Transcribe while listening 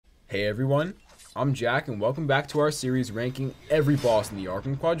Hey everyone, I'm Jack and welcome back to our series ranking every boss in the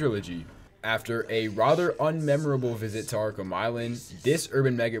Arkham quadrilogy. After a rather unmemorable visit to Arkham Island, this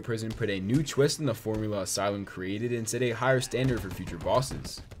urban mega prison put a new twist in the formula Asylum created and set a higher standard for future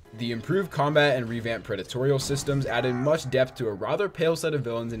bosses. The improved combat and revamped predatorial systems added much depth to a rather pale set of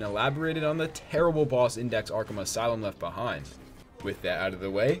villains and elaborated on the terrible boss index Arkham Asylum left behind. With that out of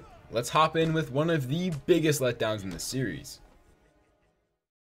the way, let's hop in with one of the biggest letdowns in the series.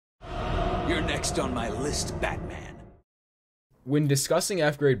 You're next on my list, Batman. When discussing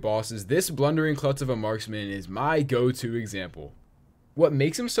F-grade bosses, this blundering klutz of a marksman is my go-to example. What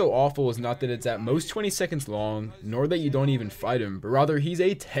makes him so awful is not that it's at most 20 seconds long, nor that you don't even fight him, but rather he's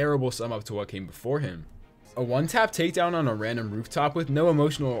a terrible sum up to what came before him. A one-tap takedown on a random rooftop with no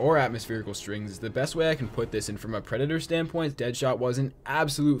emotional or atmospherical strings is the best way I can put this, and from a Predator standpoint, Deadshot was an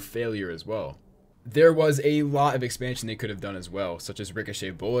absolute failure as well. There was a lot of expansion they could have done as well, such as ricochet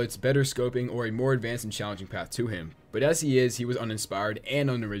bullets, better scoping, or a more advanced and challenging path to him, but as he was uninspired and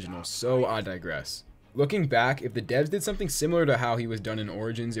unoriginal, so I digress. Looking back, if the devs did something similar to how he was done in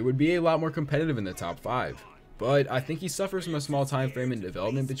Origins, it would be a lot more competitive in the top 5. But I think he suffers from a small time frame in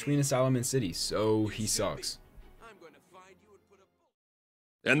development between Asylum and City, so he sucks.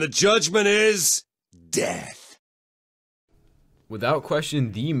 And the judgment is death. Without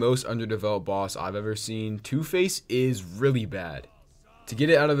question, the most underdeveloped boss I've ever seen, Two-Face is really bad. To get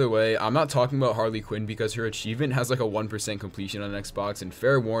it out of the way, I'm not talking about Harley Quinn because her achievement has like a 1% completion on Xbox, and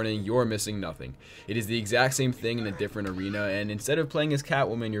fair warning, you're missing nothing. It is the exact same thing in a different arena, and instead of playing as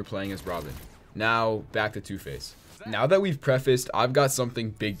Catwoman, you're playing as Robin. Now, back to Two-Face. Now that we've prefaced, I've got something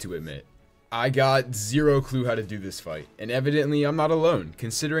big to admit. I got zero clue how to do this fight, and evidently I'm not alone,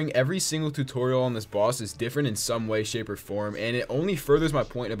 considering every single tutorial on this boss is different in some way, shape, or form, and it only furthers my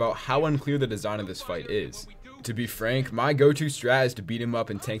point about how unclear the design of this fight is. To be frank, my go-to strat is to beat him up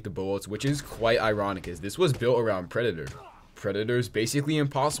and tank the bullets, which is quite ironic as this was built around Predator. Predator's basically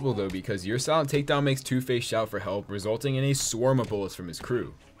impossible though because your silent takedown makes Two-Face shout for help, resulting in a swarm of bullets from his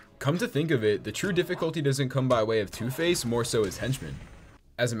crew. Come to think of it, the true difficulty doesn't come by way of Two-Face, more so his henchmen.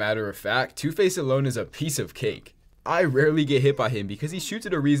 As a matter of fact, Two-Face alone is a piece of cake. I rarely get hit by him because he shoots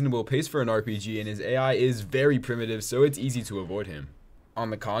at a reasonable pace for an RPG and his AI is very primitive, so it's easy to avoid him.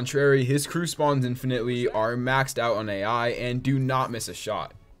 On the contrary, his crew spawns infinitely, are maxed out on AI, and do not miss a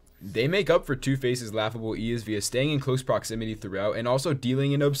shot. They make up for Two-Face's laughable ease via staying in close proximity throughout and also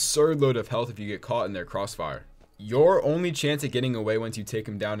dealing an absurd load of health if you get caught in their crossfire. Your only chance at getting away once you take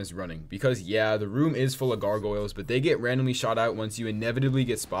him down is running, because yeah, the room is full of gargoyles, but they get randomly shot out once you inevitably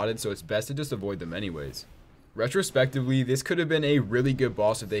get spotted, so it's best to just avoid them anyways. Retrospectively, this could have been a really good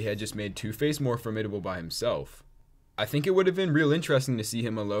boss if they had just made Two-Face more formidable by himself. I think it would have been real interesting to see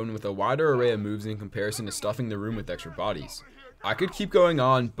him alone with a wider array of moves in comparison to stuffing the room with extra bodies. I could keep going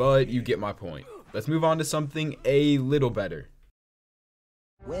on, but you get my point. Let's move on to something a little better.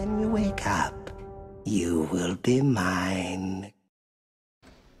 When you wake up, you will be mine.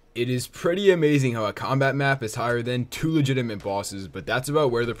 It is pretty amazing how a combat map is higher than 2 legitimate bosses, but that's about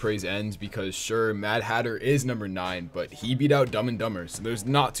where the praise ends because sure, Mad Hatter is number 9, but he beat out Dumb and Dumber, so there's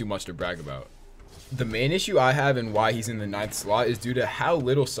not too much to brag about. The main issue I have and why he's in the 9th slot is due to how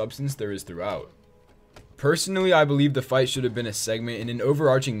little substance there is throughout. Personally, I believe the fight should have been a segment in an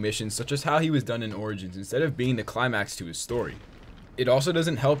overarching mission such as how he was done in Origins instead of being the climax to his story. It also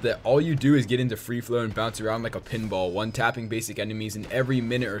doesn't help that all you do is get into free flow and bounce around like a pinball, one-tapping basic enemies in every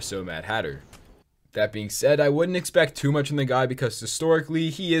minute or so Mad Hatter. That being said, I wouldn't expect too much from the guy because historically,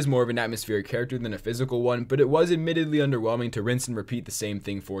 he is more of an atmospheric character than a physical one, but it was admittedly underwhelming to rinse and repeat the same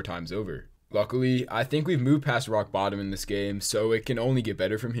thing 4 times over. Luckily, I think we've moved past rock bottom in this game, so it can only get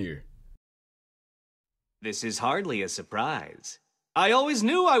better from here. This is hardly a surprise. I always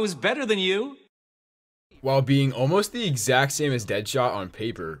knew I was better than you. While being almost the exact same as Deadshot on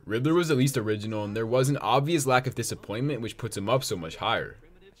paper, Riddler was at least original and there was an obvious lack of disappointment which puts him up so much higher.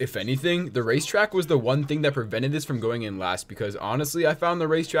 If anything, the racetrack was the one thing that prevented this from going in last because honestly I found the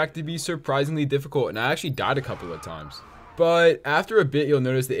racetrack to be surprisingly difficult and I actually died a couple of times. But after a bit you'll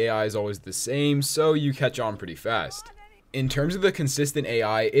notice the AI is always the same, so you catch on pretty fast. In terms of the consistent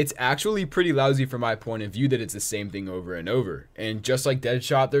AI, it's actually pretty lousy from my point of view that it's the same thing over and over, and just like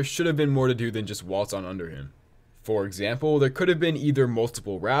Deadshot, there should have been more to do than just waltz on under him. For example, there could have been either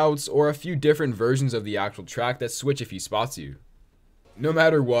multiple routes or a few different versions of the actual track that switch if he spots you. No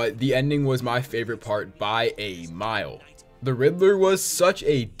matter what, the ending was my favorite part by a mile. The Riddler was such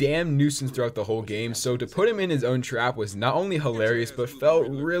a damn nuisance throughout the whole game, so to put him in his own trap was not only hilarious but felt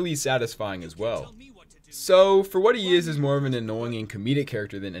really satisfying as well. So, for what he is more of an annoying and comedic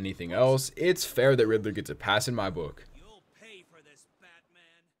character than anything else, it's fair that Riddler gets a pass in my book.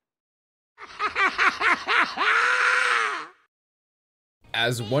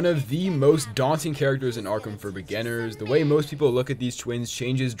 As one of the most daunting characters in Arkham for beginners, the way most people look at these twins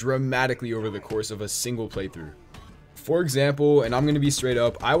changes dramatically over the course of a single playthrough. For example, and I'm going to be straight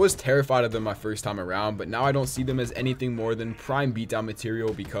up, I was terrified of them my first time around, but now I don't see them as anything more than prime beatdown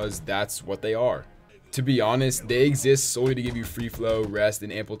material because that's what they are. To be honest, they exist solely to give you free flow, rest,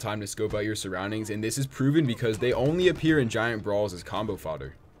 and ample time to scope out your surroundings, and this is proven because they only appear in giant brawls as combo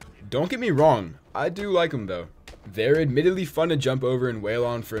fodder. Don't get me wrong, I do like them though. They're admittedly fun to jump over and wail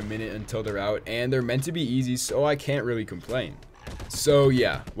on for a minute until they're out, and they're meant to be easy, so I can't really complain. So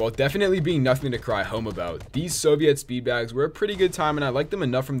yeah, while definitely being nothing to cry home about, these Soviet speedbags were a pretty good time, and I liked them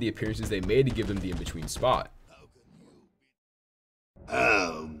enough from the appearances they made to give them the in-between spot.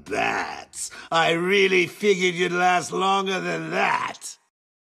 Oh, bats. I really figured you'd last longer than that.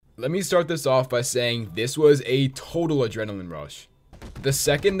 Let me start this off by saying this was a total adrenaline rush. The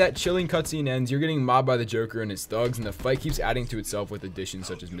second that chilling cutscene ends, you're getting mobbed by the Joker and his thugs, and the fight keeps adding to itself with additions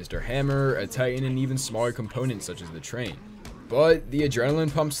such as Mr. Hammer, a Titan, and even smaller components such as the train. But the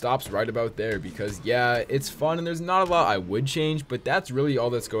adrenaline pump stops right about there because yeah, it's fun and there's not a lot I would change, but that's really all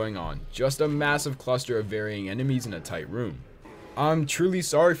that's going on. Just a massive cluster of varying enemies in a tight room. I'm truly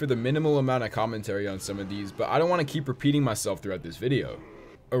sorry for the minimal amount of commentary on some of these, but I don't want to keep repeating myself throughout this video.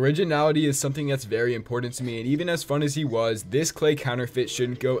 Originality is something that's very important to me, and even as fun as he was, this clay counterfeit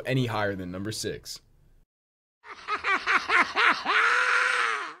shouldn't go any higher than number 6.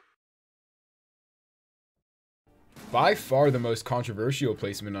 By far the most controversial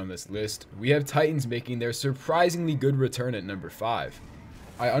placement on this list, we have Titans making their surprisingly good return at number 5.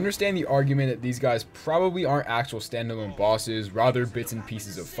 I understand the argument that these guys probably aren't actual standalone bosses, rather bits and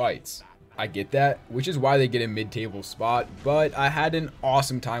pieces of fights. I get that, which is why they get a mid-table spot, but I had an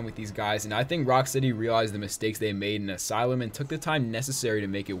awesome time with these guys, and I think Rocksteady realized the mistakes they made in Asylum and took the time necessary to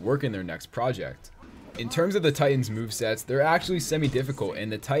make it work in their next project. In terms of the Titans' movesets, they're actually semi-difficult,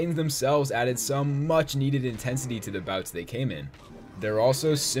 and the Titans themselves added some much-needed intensity to the bouts they came in. They're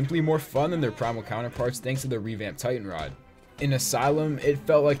also simply more fun than their primal counterparts thanks to the revamped Titan Rod. In Asylum, it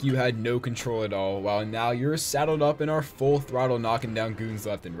felt like you had no control at all, while now you're saddled up and are full throttle knocking down goons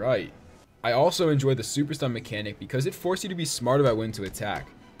left and right. I also enjoy the super stun mechanic because it forced you to be smart about when to attack.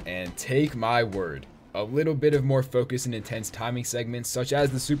 And take my word, a little bit of more focus and intense timing segments such as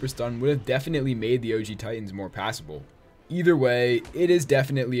the super stun would have definitely made the OG Titans more passable. Either way, it is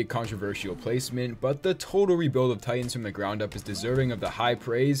definitely a controversial placement, but the total rebuild of Titans from the ground up is deserving of the high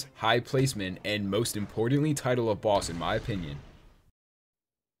praise, high placement, and most importantly title of boss in my opinion.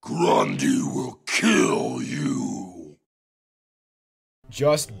 Grundy will kill you.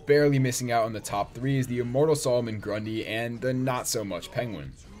 Just barely missing out on the top 3 is the immortal Solomon Grundy and the not so much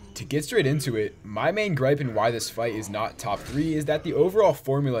Penguin. To get straight into it, my main gripe and why this fight is not top 3 is that the overall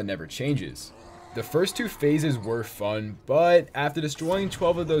formula never changes. The first 2 phases were fun, but after destroying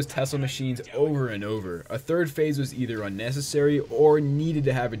 12 of those Tesla machines over and over, a third phase was either unnecessary or needed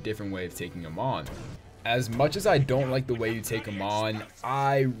to have a different way of taking them on. As much as I don't like the way you take them on,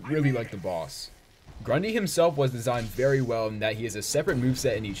 I really like the boss. Grundy himself was designed very well in that he has a separate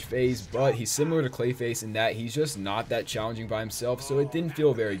moveset in each phase, but he's similar to Clayface in that he's just not that challenging by himself, so it didn't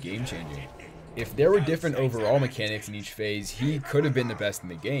feel very game changing. If there were different overall mechanics in each phase, he could have been the best in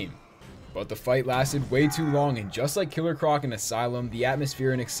the game. But the fight lasted way too long, and just like Killer Croc in Asylum, the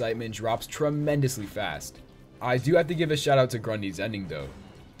atmosphere and excitement drops tremendously fast. I do have to give a shout out to Grundy's ending though.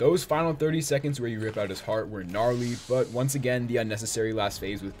 Those final 30 seconds where you rip out his heart were gnarly, but once again the unnecessary last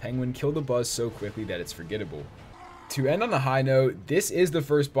phase with Penguin killed the buzz so quickly that it's forgettable. To end on a high note, this is the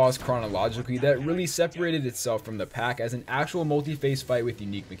first boss chronologically that really separated itself from the pack as an actual multi-phase fight with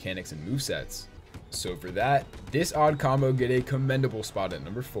unique mechanics and movesets. So for that, this odd combo get a commendable spot at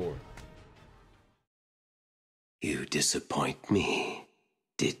number 4. You disappoint me,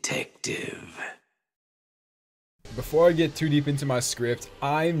 detective. Before I get too deep into my script,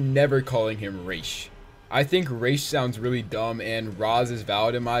 I'm never calling him Raish. I think Raish sounds really dumb and Roz is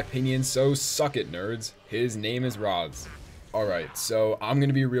valid in my opinion, so suck it nerds. His name is Roz. Alright, so I'm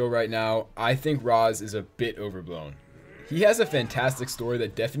gonna be real right now, I think Roz is a bit overblown. He has a fantastic story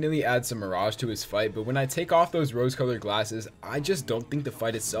that definitely adds some mirage to his fight, but when I take off those rose-colored glasses, I just don't think the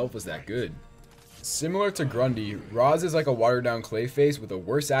fight itself was that good. Similar to Grundy, Roz is like a watered-down Clayface with a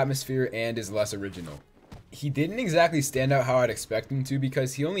worse atmosphere and is less original. He didn't exactly stand out how I'd expect him to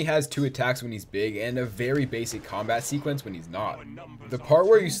because he only has 2 attacks when he's big and a very basic combat sequence when he's not. The part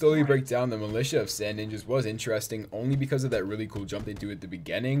where you slowly break down the militia of sand ninjas was interesting only because of that really cool jump they do at the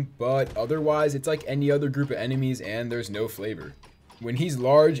beginning, but otherwise it's like any other group of enemies and there's no flavor. When he's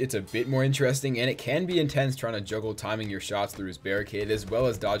large, it's a bit more interesting, and it can be intense trying to juggle timing your shots through his barricade as well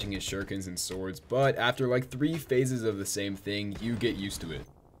as dodging his shurikens and swords, but after like 3 phases of the same thing, you get used to it.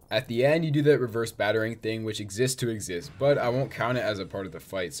 At the end, you do that reverse battering thing, which exists to exist, but I won't count it as a part of the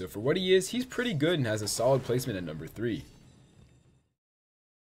fight, so for what he is, he's pretty good and has a solid placement at number 3.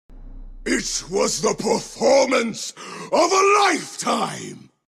 It was the performance of a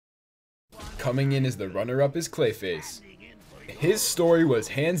lifetime! Coming in as the runner-up is Clayface. His story was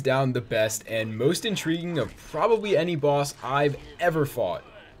hands down the best and most intriguing of probably any boss I've ever fought.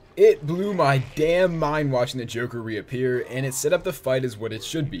 It blew my damn mind watching the Joker reappear, and it set up the fight as what it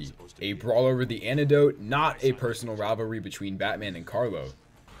should be. A brawl over the antidote, not a personal rivalry between Batman and Carlo.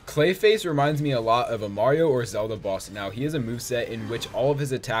 Clayface reminds me a lot of a Mario or Zelda boss. Now, he has a moveset in which all of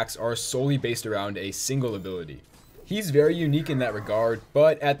his attacks are solely based around a single ability. He's very unique in that regard,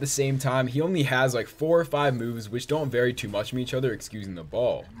 but at the same time, he only has like 4 or 5 moves which don't vary too much from each other, excusing the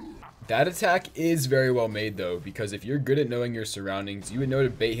ball. That attack is very well made though, because if you're good at knowing your surroundings, you would know to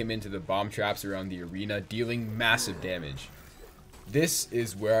bait him into the bomb traps around the arena, dealing massive damage. This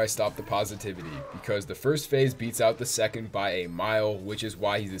is where I stop the positivity, because the first phase beats out the second by a mile, which is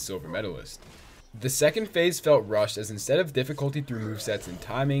why he's a silver medalist. The second phase felt rushed, as instead of difficulty through movesets and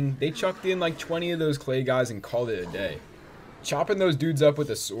timing, they chucked in like 20 of those clay guys and called it a day. Chopping those dudes up with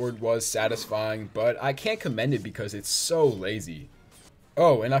a sword was satisfying, but I can't commend it because it's so lazy.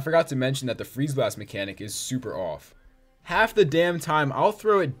 Oh, and I forgot to mention that the freeze blast mechanic is super off. Half the damn time I'll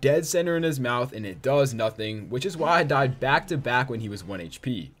throw it dead center in his mouth and it does nothing, which is why I died back to back when he was 1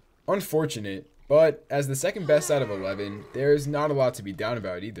 HP. Unfortunate, but as the second best out of 11, there's not a lot to be down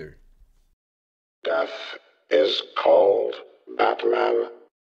about either. Death is called Batman.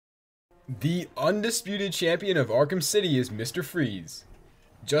 The undisputed champion of Arkham City is Mr. Freeze.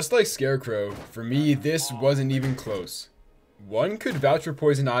 Just like Scarecrow, for me this wasn't even close. One could vouch for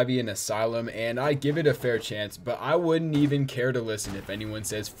Poison Ivy and Asylum, and I give it a fair chance, but I wouldn't even care to listen if anyone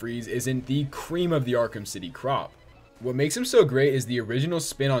says Freeze isn't the cream of the Arkham City crop. What makes him so great is the original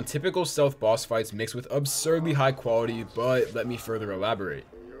spin on typical stealth boss fights mixed with absurdly high quality, but let me further elaborate.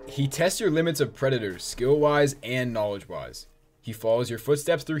 He tests your limits of predators, skill-wise and knowledge-wise. He follows your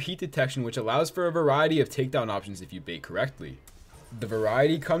footsteps through heat detection, which allows for a variety of takedown options if you bait correctly. The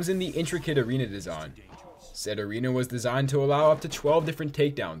variety comes in the intricate arena design. Said arena was designed to allow up to 12 different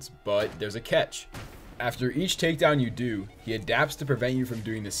takedowns, but there's a catch. After each takedown you do, he adapts to prevent you from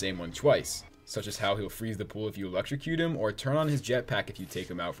doing the same one twice, such as how he'll freeze the pool if you electrocute him or turn on his jetpack if you take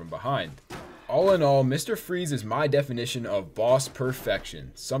him out from behind. All in all, Mr. Freeze is my definition of boss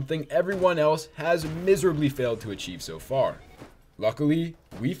perfection, something everyone else has miserably failed to achieve so far. Luckily,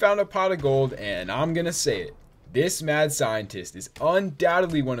 we found a pot of gold, and I'm gonna say it. This mad scientist is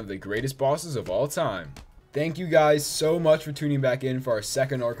undoubtedly one of the greatest bosses of all time. Thank you guys so much for tuning back in for our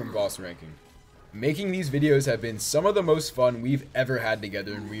second Arkham boss ranking. Making these videos have been some of the most fun we've ever had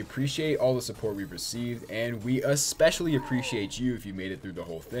together, and we appreciate all the support we've received, and we especially appreciate you if you made it through the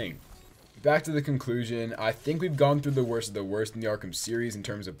whole thing. Back to the conclusion, I think we've gone through the worst of the worst in the Arkham series in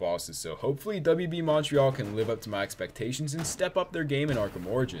terms of bosses, so hopefully WB Montreal can live up to my expectations and step up their game in Arkham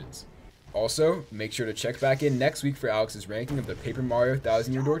Origins. Also, make sure to check back in next week for Alex's ranking of the Paper Mario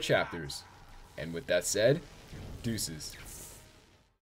Thousand Year Door chapters. And with that said, deuces.